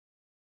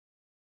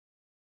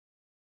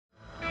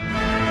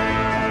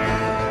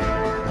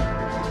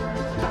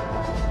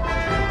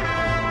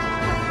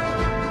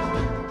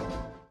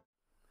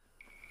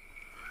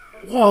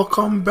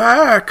Welcome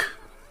back.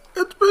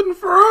 It's been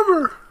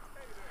forever.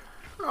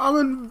 I'm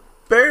in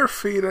bare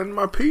feet and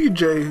my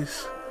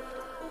PJs.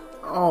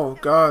 Oh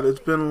god, it's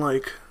been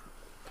like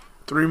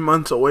 3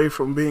 months away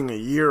from being a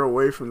year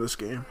away from this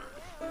game.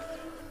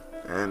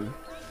 And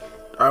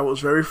I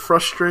was very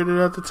frustrated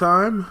at the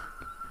time.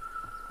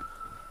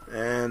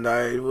 And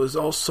I was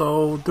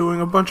also doing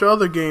a bunch of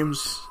other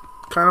games.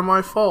 Kind of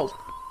my fault.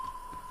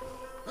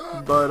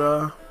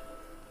 But,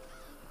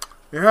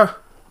 yeah.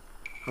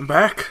 I'm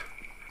back.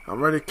 I'm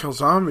ready to kill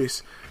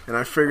zombies. And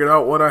I figured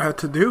out what I had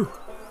to do.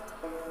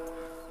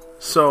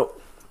 So,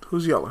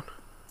 who's yelling?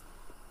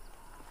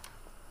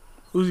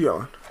 Who's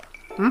yelling?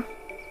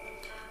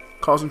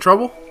 Causing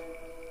trouble?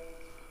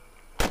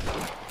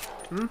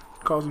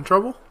 Causing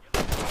trouble?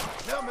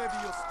 Now maybe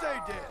you'll stay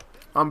dead.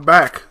 I'm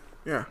back.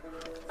 Yeah.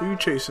 Who you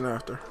chasing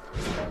after?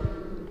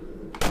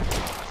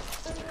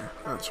 Yeah,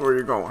 that's where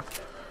you're going.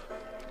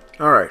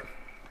 Alright.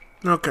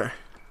 Okay.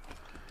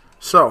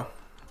 So,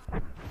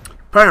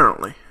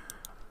 apparently,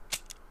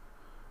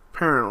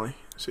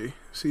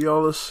 see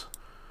all this?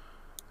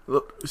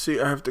 Look,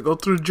 see, I have to go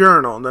through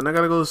journal, and then I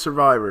gotta go to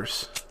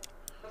survivors.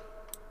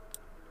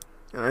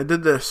 And I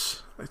did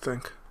this, I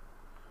think.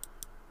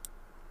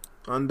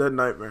 Undead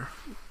Nightmare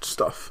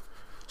stuff.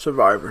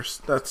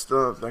 Survivors. That's the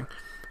other thing.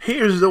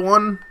 Here's the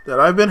one that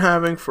I've been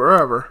having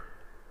forever.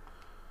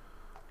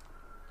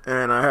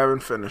 And I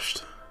haven't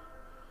finished.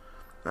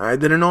 I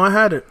didn't know I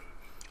had it.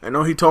 I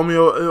know he told me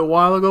a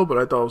while ago, but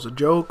I thought it was a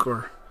joke,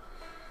 or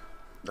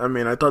I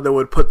mean, I thought they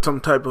would put some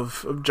type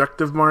of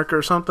objective marker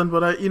or something,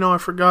 but I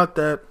forgot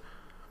that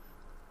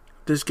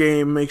this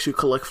game makes you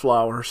collect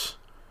flowers,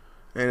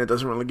 and it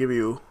doesn't really give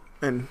you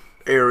an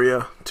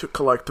area to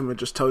collect them, it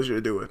just tells you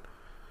to do it.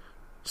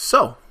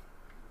 So,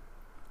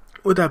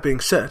 with that being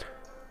said,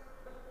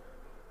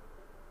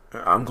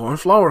 I'm going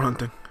flower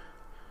hunting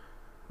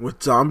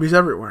with zombies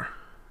everywhere.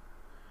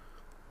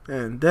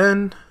 And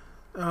then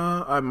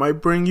I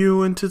might bring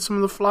you into some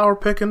of the flower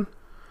picking,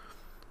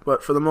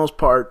 but for the most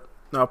part,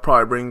 I'll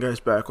probably bring you guys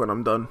back when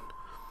I'm done,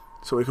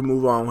 so we can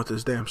move on with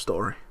this damn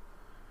story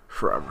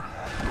forever.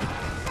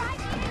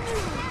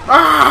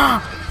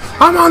 Ah!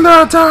 I'm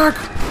under attack!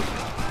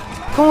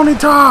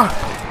 Ponyta!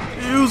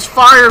 Use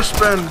fire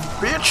spin,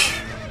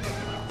 bitch!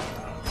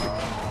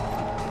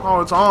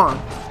 Oh, it's on.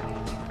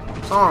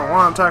 It's on.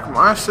 Want to attack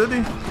my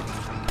city?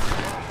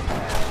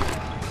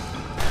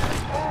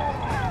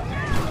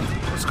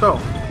 Let's go.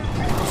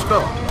 Let's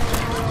go.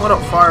 What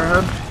up,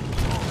 Firehead?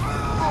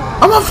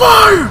 I'm on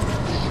fire!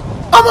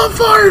 I'm on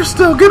fire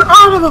still! Get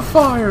out of the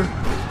fire!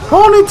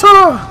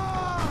 Ponyta!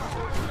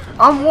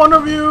 I'm one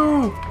of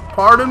you!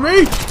 Pardon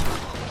me!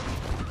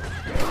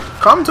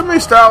 Come to me,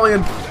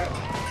 Stallion!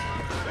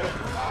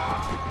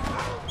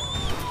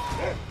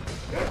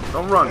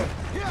 Don't run.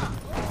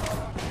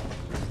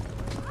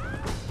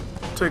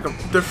 Take a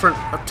different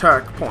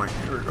attack point.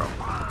 Here we go.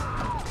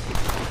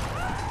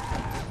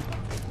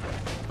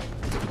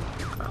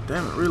 God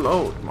damn it,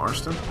 reload,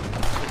 Marston.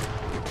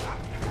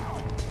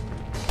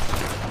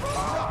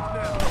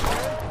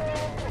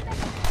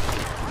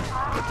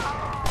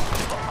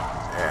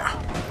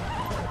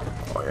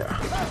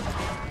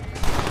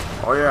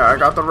 Oh yeah, I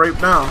got the rape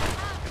now.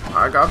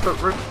 I got the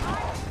rape.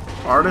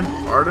 Pardon,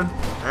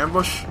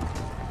 ambush.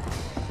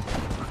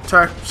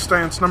 Attack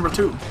stance number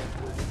 2.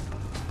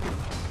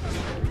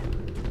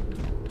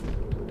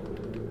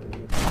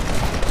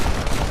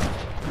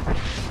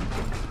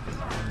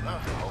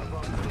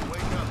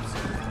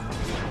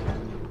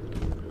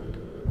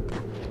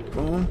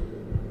 Boom,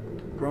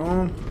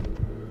 boom,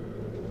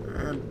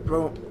 and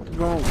boom,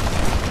 boom.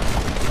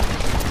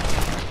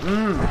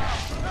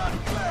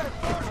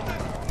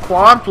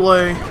 Quad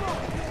play.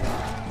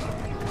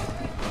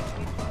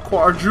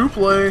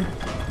 Quadruple.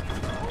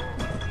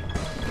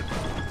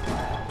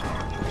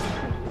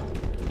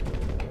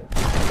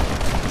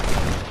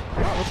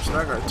 Oops,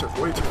 that guy took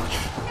way too much.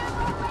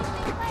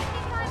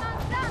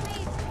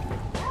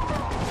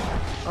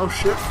 Oh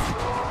shit.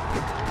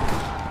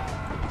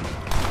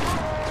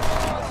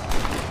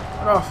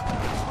 Get off.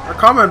 They're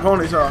coming,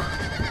 Ponyta.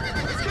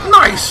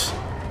 Nice!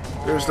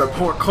 There's the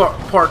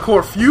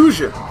parkour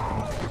fusion.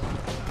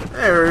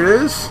 There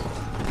it is.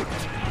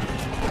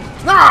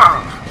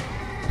 Ah!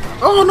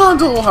 Oh, not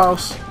into the whole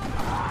house.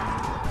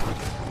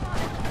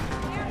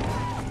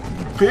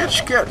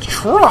 Bitch, get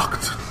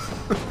trucked.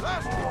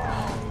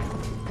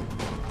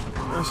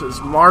 This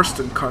is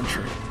Marston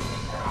country.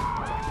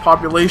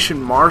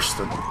 Population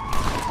Marston.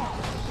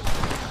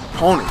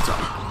 Ponyta.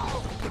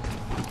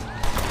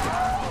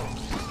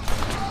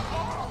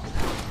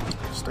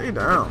 Stay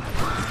down.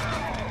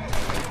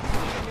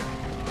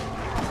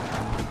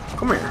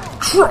 Come here.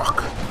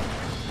 Truck.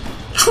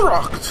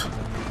 Trucked.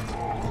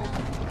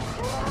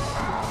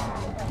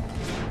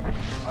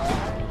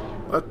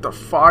 Let the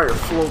fire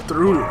flow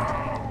through you.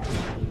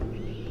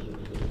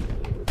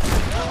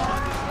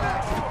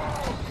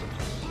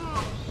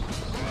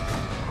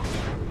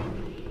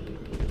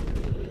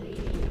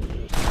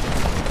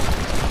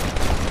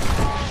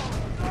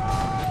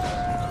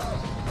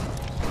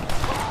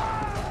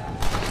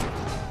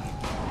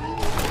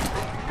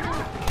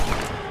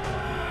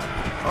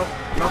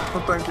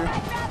 you.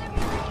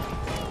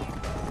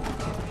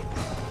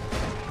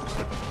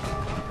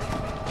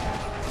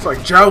 It's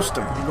like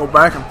jousting. You go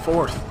back and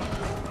forth.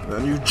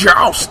 Then you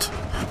joust.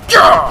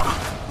 Yeah!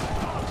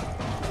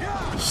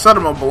 Set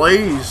him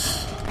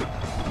ablaze.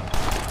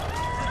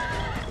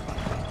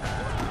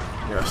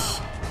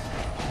 Yes.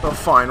 The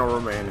final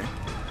remaining.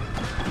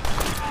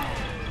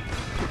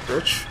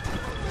 Bitch.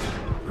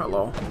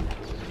 Hello.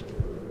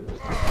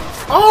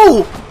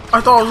 Oh! I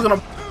thought I was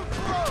gonna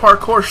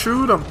parkour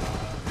shoot him.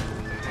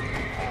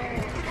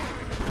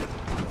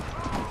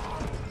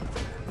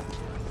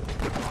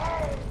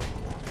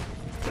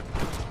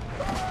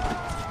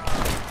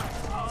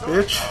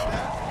 Bitch.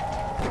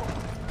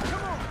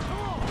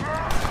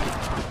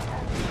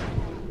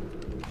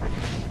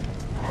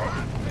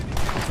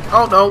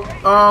 Oh no.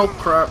 Oh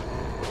crap.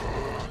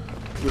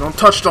 You don't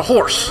touch the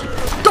horse.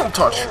 Don't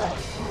touch.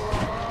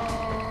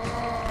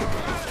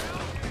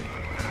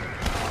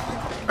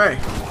 Hey.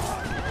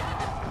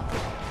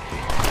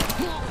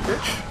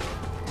 Bitch.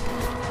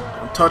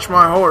 Don't touch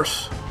my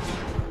horse.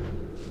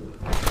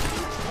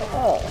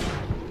 Oh.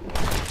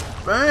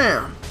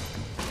 Bam.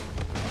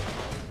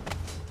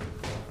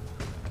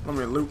 Let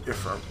me loot you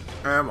for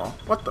ammo.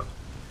 What the?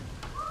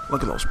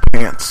 Look at those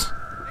pants.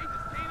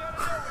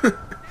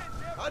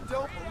 I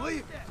don't believe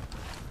it.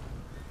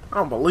 I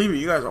don't believe it.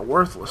 You guys are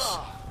worthless.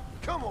 Oh,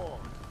 come on.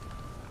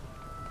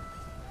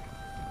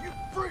 You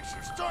freaks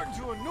are starting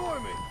to annoy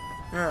me.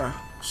 Yeah.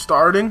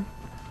 Starting?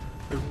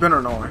 It's been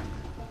annoying.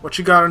 What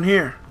you got in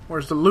here?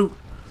 Where's the loot?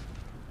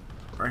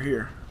 Right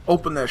here.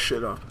 Open that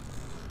shit up.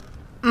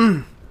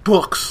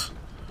 Books.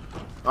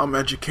 I'm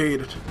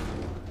educated.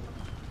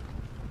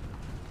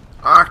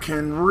 I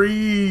can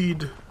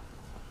read.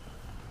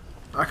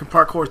 I can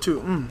parkour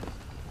too.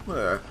 Look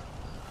at that.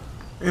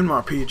 In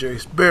my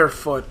PJs,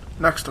 barefoot,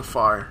 next to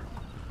fire.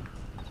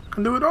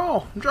 Can do it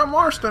all. I'm John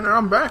Marston, and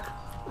I'm back,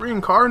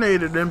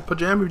 reincarnated in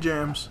pajama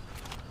jams.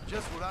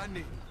 Just what I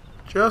need.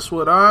 Just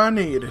what I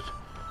needed.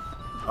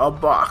 A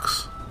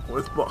box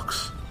with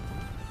books.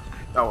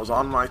 That was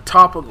on my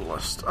top of the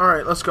list. All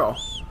right, let's go.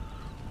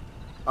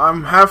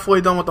 I'm halfway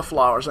done with the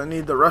flowers. I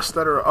need the rest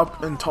that are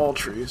up in tall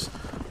trees.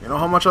 You know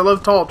how much I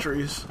love tall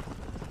trees.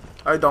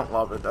 I don't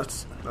love it.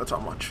 That's how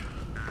much.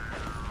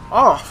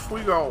 Off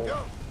we go.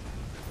 Go.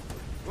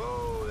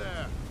 Whoa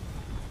there.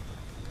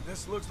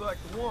 This looks like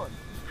the one.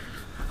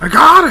 I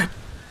got it!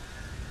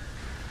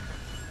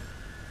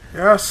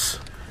 Yes.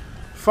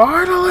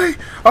 Finally!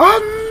 A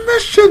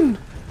mission!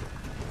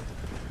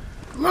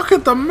 Look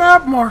at the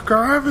map marker.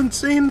 I haven't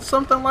seen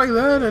something like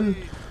that in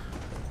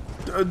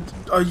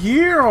a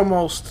year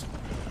almost.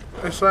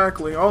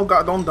 Exactly. Oh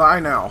god, don't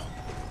die now.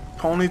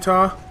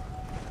 Ponyta,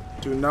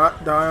 do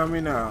not die on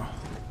me now.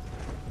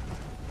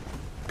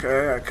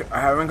 Okay, I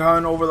haven't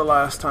gone over the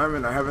last time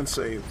and I haven't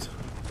saved.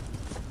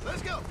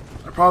 Let's go.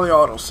 I probably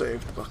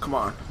auto-saved, but come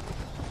on.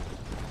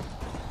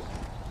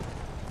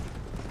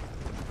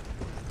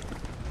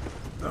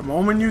 The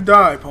moment you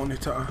die,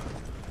 Ponyta,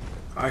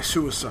 I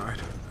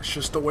suicide. It's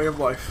just the way of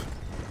life.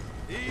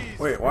 Easy.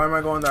 Wait, why am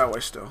I going that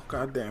way still?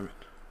 God damn it.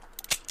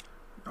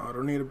 No, I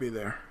don't need to be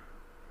there.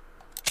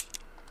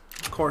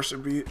 Of course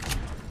it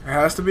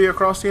has to be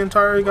across the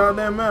entire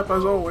goddamn map,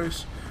 as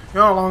always. You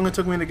know how long it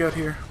took me to get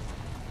here?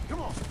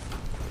 Come on.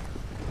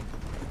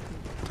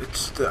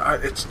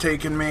 It's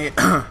taken me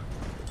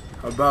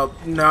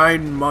about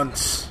 9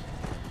 months,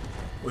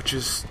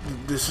 this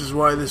is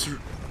why this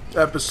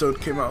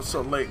episode came out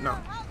so late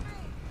now.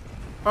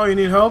 Oh, you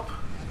need help?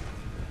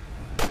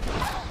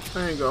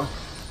 There you go.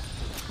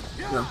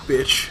 You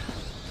bitch.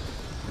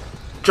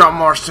 John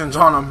Marston's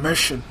on a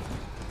mission.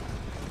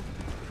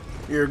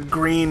 Your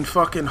green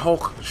fucking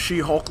Hulk,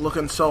 She-Hulk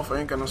looking self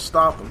ain't gonna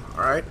stop him,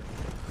 alright?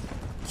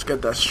 Let's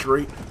get that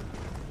straight.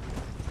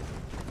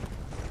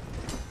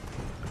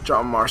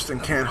 John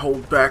Marston can't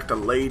hold back the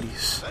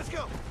ladies. Let's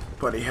go.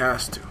 But he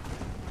has to.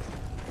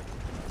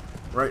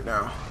 Right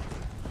now.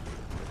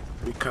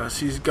 Because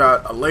he's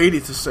got a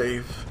lady to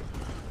save.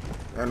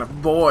 And a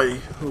boy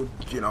who,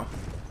 you know,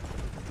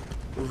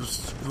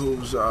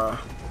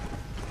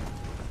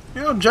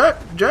 you know,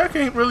 Jack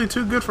ain't really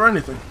too good for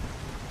anything.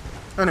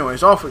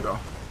 Anyways, off we go.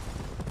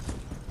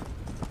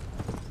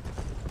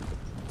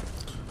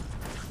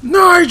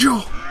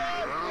 Nigel!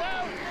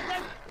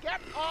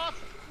 Get off!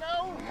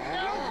 No!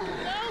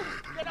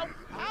 Get up!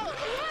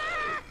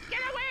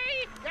 Get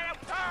away! Get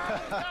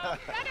up!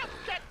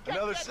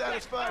 Another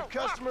satisfied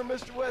customer,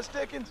 Mr. West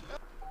Dickens?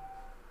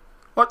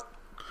 What?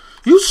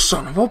 You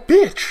son of a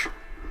bitch!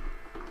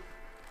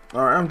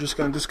 Alright, I'm just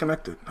gonna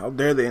disconnect it. How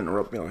dare they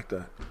interrupt me like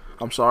that?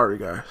 I'm sorry,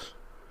 guys.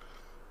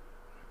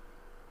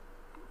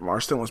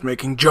 Marston was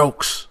making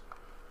jokes.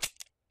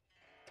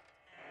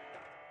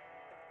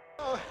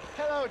 Oh,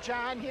 hello,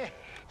 John. Yeah,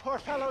 poor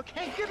fellow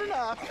can't get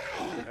enough.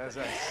 As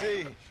I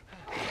see.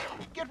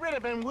 Get rid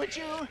of him, would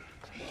you?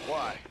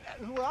 Why?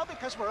 Well,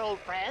 because we're old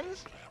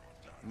friends.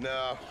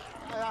 No.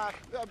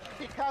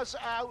 Because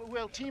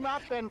we'll team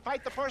up and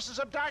fight the forces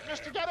of darkness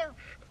together.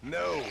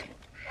 No.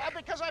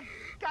 Because I've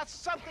got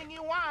something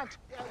you want.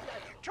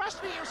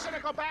 Trust me, you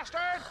cynical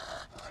bastard.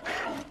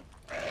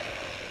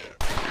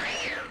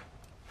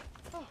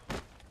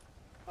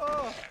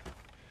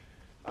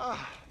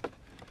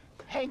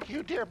 Thank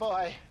you, dear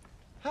boy.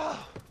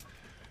 Oh,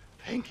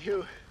 thank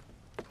you.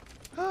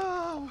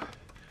 Oh.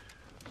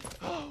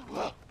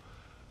 Oh.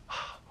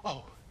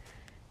 Oh.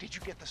 Did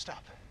you get the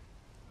stuff?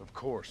 Of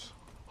course.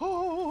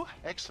 Oh,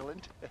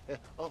 excellent.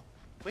 Oh,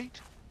 wait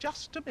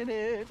just a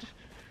minute.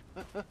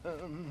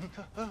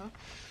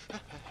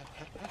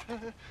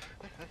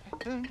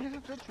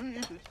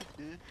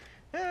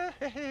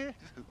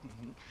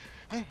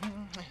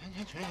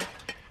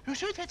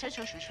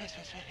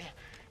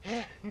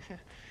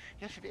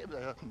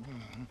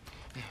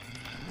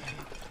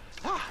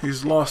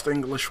 He's lost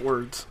English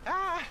words.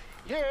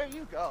 Here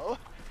you go.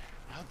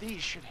 Now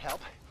these should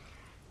help.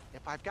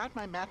 If I've got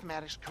my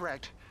mathematics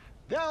correct,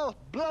 they'll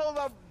blow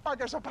the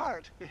buggers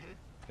apart.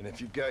 And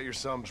if you've got your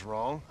sums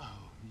wrong?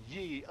 Oh,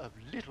 ye of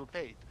little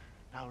faith.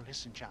 Now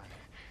listen, John.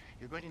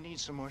 You're going to need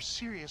some more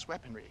serious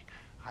weaponry.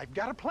 I've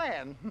got a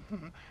plan,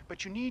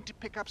 but you need to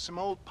pick up some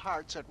old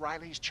parts at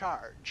Riley's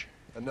charge.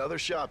 Another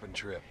shopping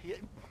trip. Yeah,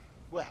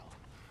 well,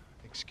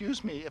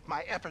 excuse me if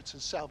my efforts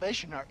at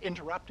salvation are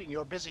interrupting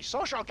your busy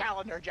social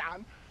calendar,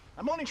 John.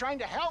 I'm only trying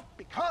to help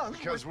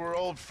because we're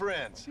old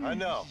friends, I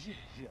know.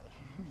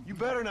 You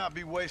better not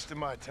be wasting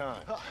my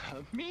time.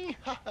 Me?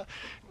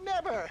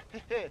 Never.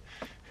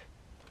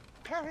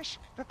 Perish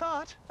the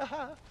thought.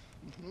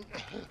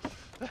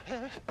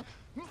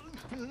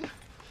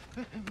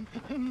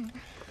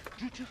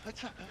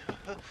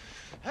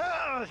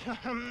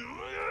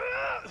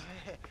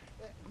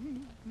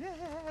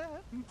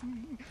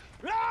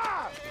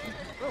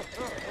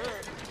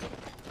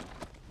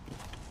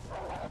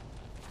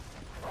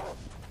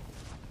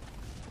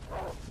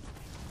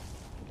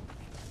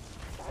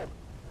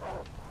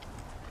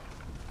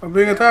 I'm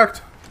being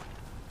attacked.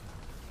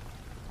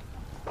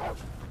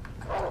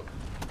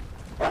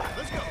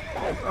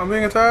 I'm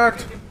being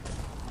attacked.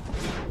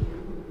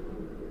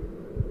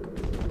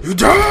 You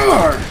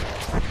die!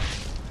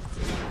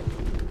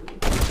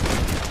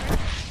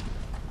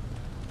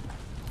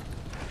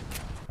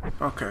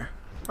 Okay.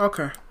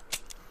 Okay.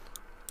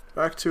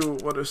 Back to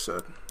what is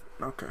said.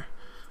 Okay.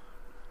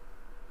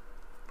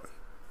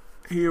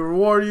 He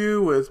rewarded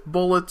you with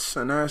bullets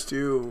and asked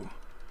you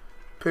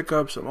pick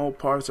up some old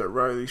parts at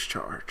Riley's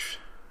charge.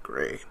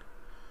 Great.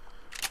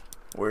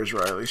 Where's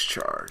Riley's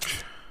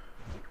charge?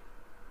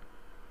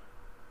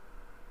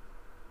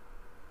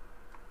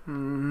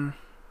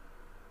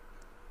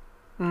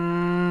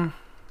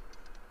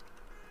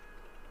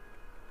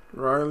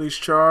 Riley's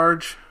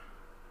charge.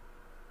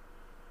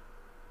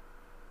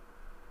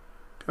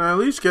 Can I at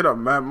least get a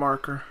map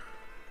marker?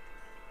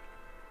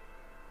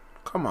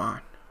 Come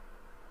on.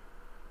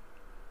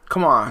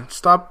 Come on,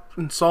 stop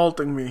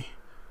insulting me.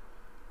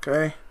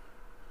 Okay?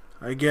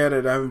 I get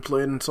it, I haven't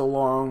played in so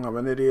long. I'm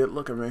an idiot,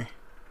 look at me.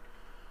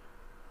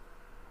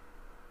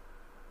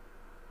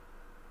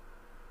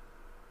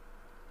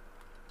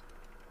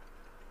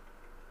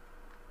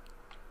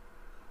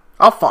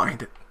 I'll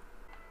find it.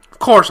 Of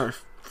course I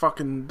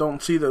fucking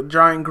don't see the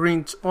giant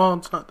green... Well,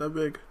 it's not that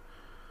big.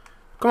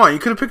 Come on, you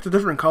could have picked a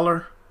different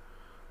color.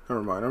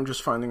 Never mind, I'm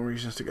just finding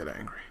reasons to get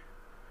angry.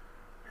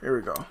 Here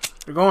we go.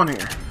 We're going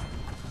here.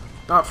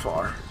 Not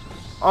far.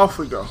 Off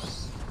we go.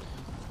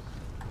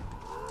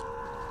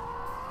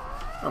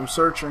 I'm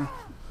searching.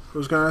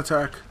 Who's gonna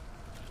attack?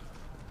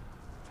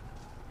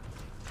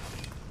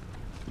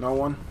 No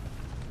one.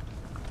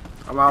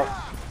 I'm out.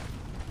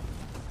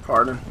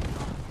 Pardon.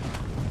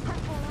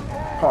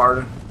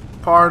 Pardon.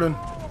 Pardon.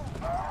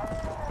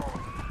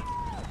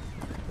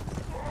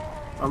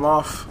 I'm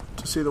off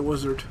to see the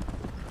wizard.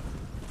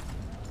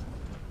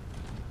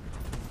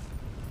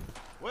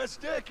 Wes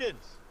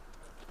Dickens!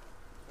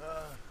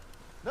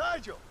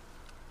 Nigel!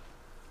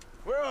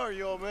 Where are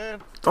you, old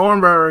man?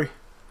 Thornberry.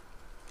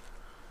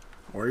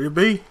 Where you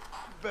be? You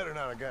better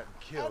not have gotten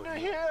killed. Under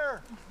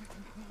here!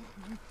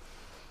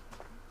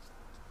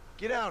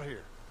 Get out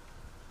here.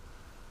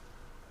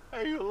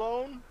 Are you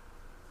alone?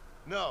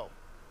 No.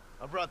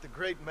 I brought the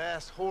great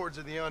mass hordes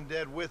of the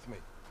undead with me.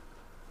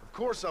 Of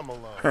course I'm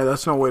alone. Hey,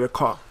 that's no way to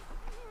call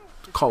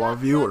our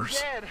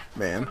viewers,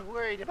 man. I'm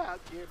worried about,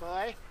 dear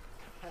boy.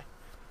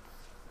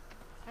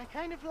 I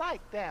kind of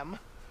like them.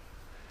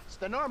 It's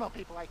the normal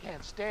people I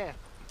can't stand.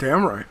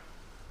 Damn right.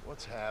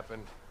 What's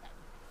happened?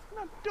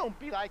 Now, don't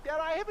be like that.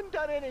 I haven't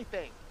done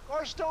anything,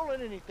 or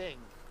stolen anything,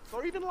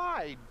 or even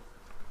lied.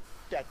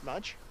 That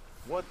much.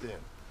 What then?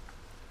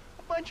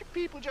 A bunch of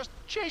people just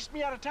chased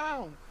me out of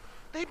town.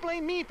 They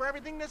blame me for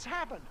everything that's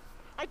happened.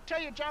 I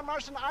tell you, John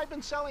Marston, I've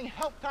been selling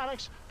health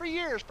tonics for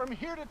years, from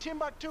here to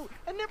Timbuktu,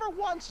 and never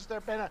once has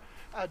there been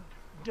a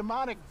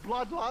demonic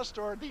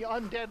bloodlust or the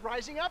undead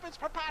rising up. It's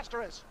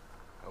preposterous.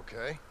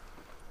 Okay.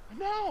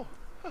 No,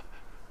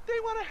 they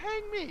want to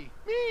hang me.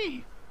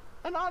 Me,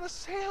 an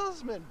honest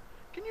salesman.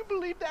 Can you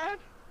believe that?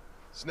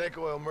 Snake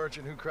oil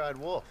merchant who cried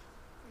wolf.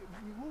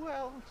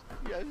 Well,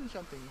 yeah,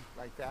 something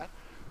like that.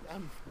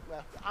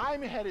 Well,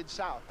 I'm headed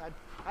south.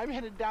 I'm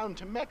headed down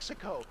to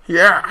Mexico.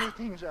 Yeah.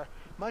 Things are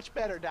much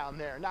better down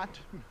there. Not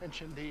to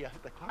mention the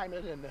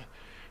climate and the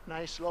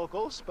nice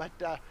locals, but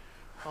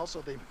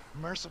also the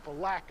merciful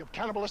lack of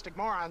cannibalistic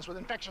morons with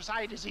infectious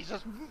eye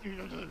diseases.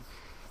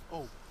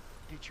 Oh,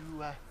 did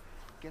you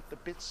get the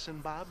bits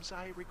and bobs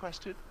I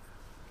requested?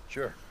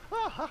 Sure.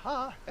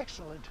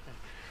 Excellent.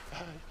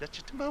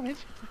 Just a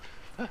moment.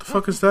 The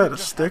fuck is that? A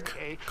stick?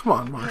 Come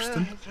on,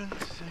 Marston.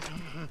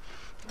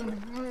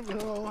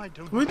 No, I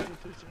don't. What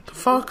the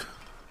fuck?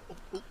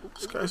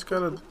 This guy's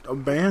got a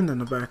band in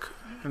the back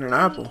and an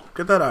apple.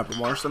 Get that apple,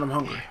 Marston. I'm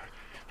hungry.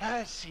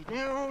 See,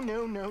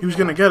 no. He was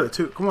gonna get it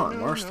too. Come on,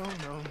 Marston.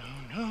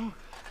 No.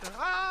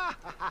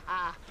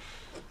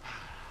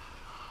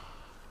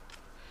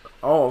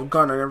 Oh, a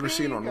gun. I never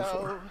seen one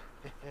before.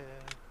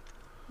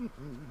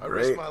 I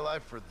risked my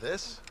life for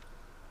this?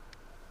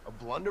 A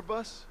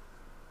blunderbuss?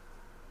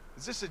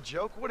 Is this a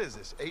joke? What is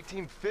this,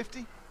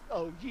 1850?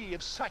 Oh, ye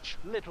of such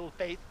little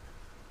faith.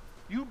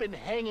 You've been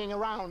hanging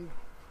around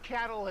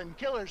cattle and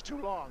killers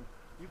too long.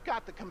 You've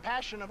got the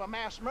compassion of a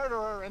mass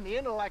murderer and the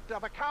intellect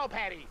of a cow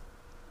patty.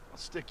 I'll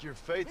stick your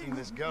faith in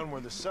this gun where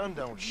the sun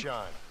don't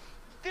shine.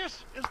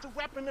 This is the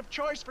weapon of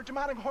choice for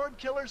demonic horde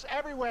killers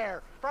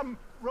everywhere, from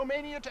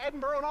Romania to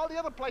Edinburgh and all the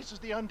other places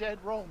the undead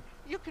roam.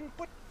 You can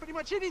put pretty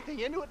much anything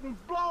into it and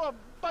blow a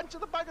bunch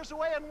of the buggers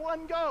away in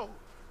one go.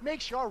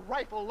 Makes your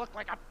rifle look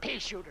like a pea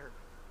shooter.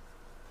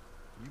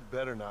 You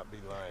better not be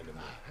lying to me.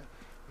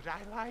 Would I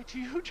lie to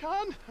you,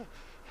 John?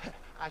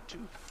 To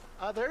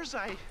others,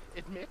 I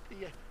admit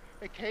the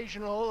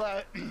occasional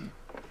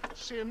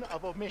sin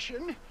of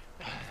omission.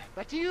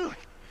 But to you,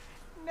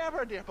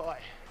 never, dear boy.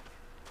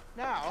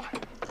 Now,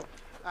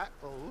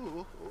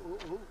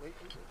 wait.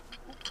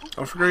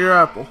 Don't forget your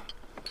apple.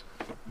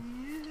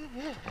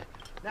 Yeah.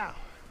 Now,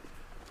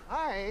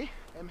 I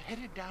am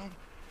headed down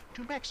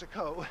to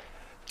Mexico.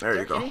 There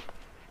you go. Any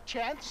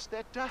chance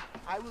that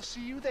I will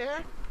see you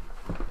there?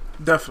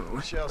 Definitely.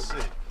 We shall see.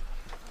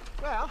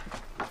 Well,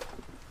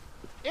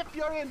 if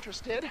you're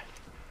interested,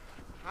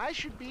 I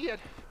should be at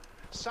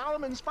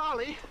Solomon's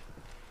Folly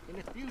in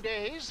a few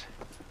days,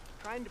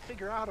 trying to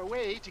figure out a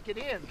way to get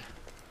in.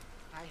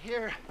 I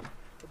hear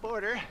the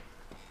border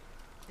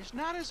is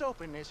not as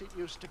open as it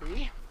used to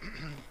be.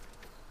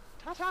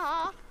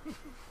 Ta-ta!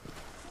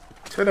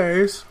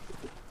 Today's.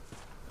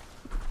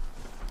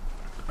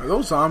 Are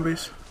those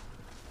zombies?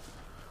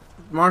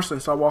 Marston,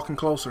 stop walking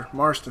closer.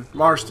 Marston.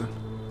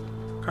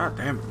 God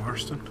damn it,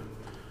 Marston.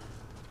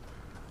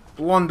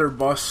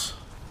 Blunderbuss.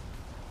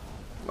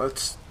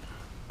 Let's...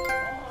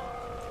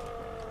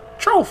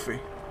 Trophy!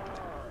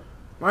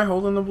 Am I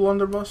holding the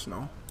blunderbuss?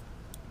 No.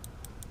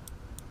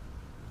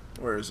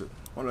 Where is it?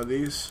 One of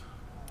these?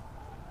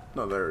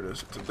 No, there it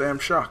is. It's a damn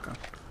shotgun.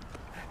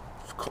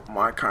 It's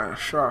my kind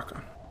of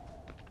shotgun.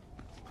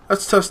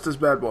 Let's test this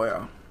bad boy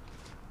out.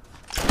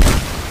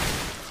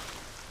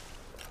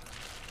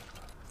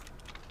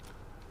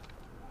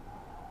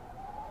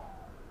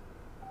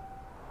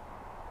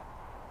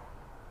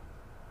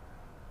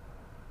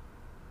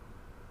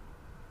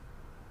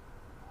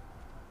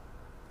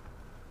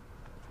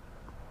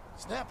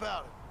 Snap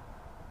out.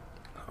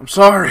 I'm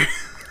sorry.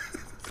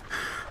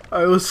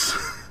 I was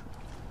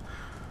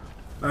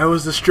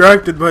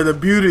distracted by the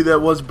beauty that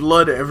was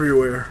blood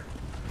everywhere.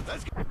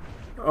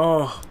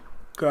 Oh,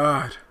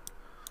 God.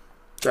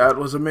 That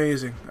was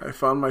amazing. I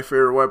found my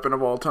favorite weapon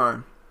of all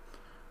time.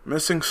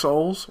 Missing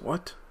souls?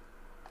 What?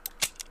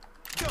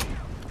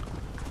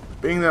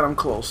 Being that I'm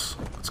close,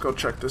 let's go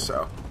check this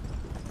out.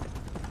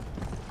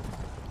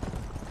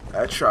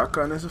 That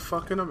shotgun is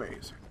fucking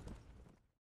amazing.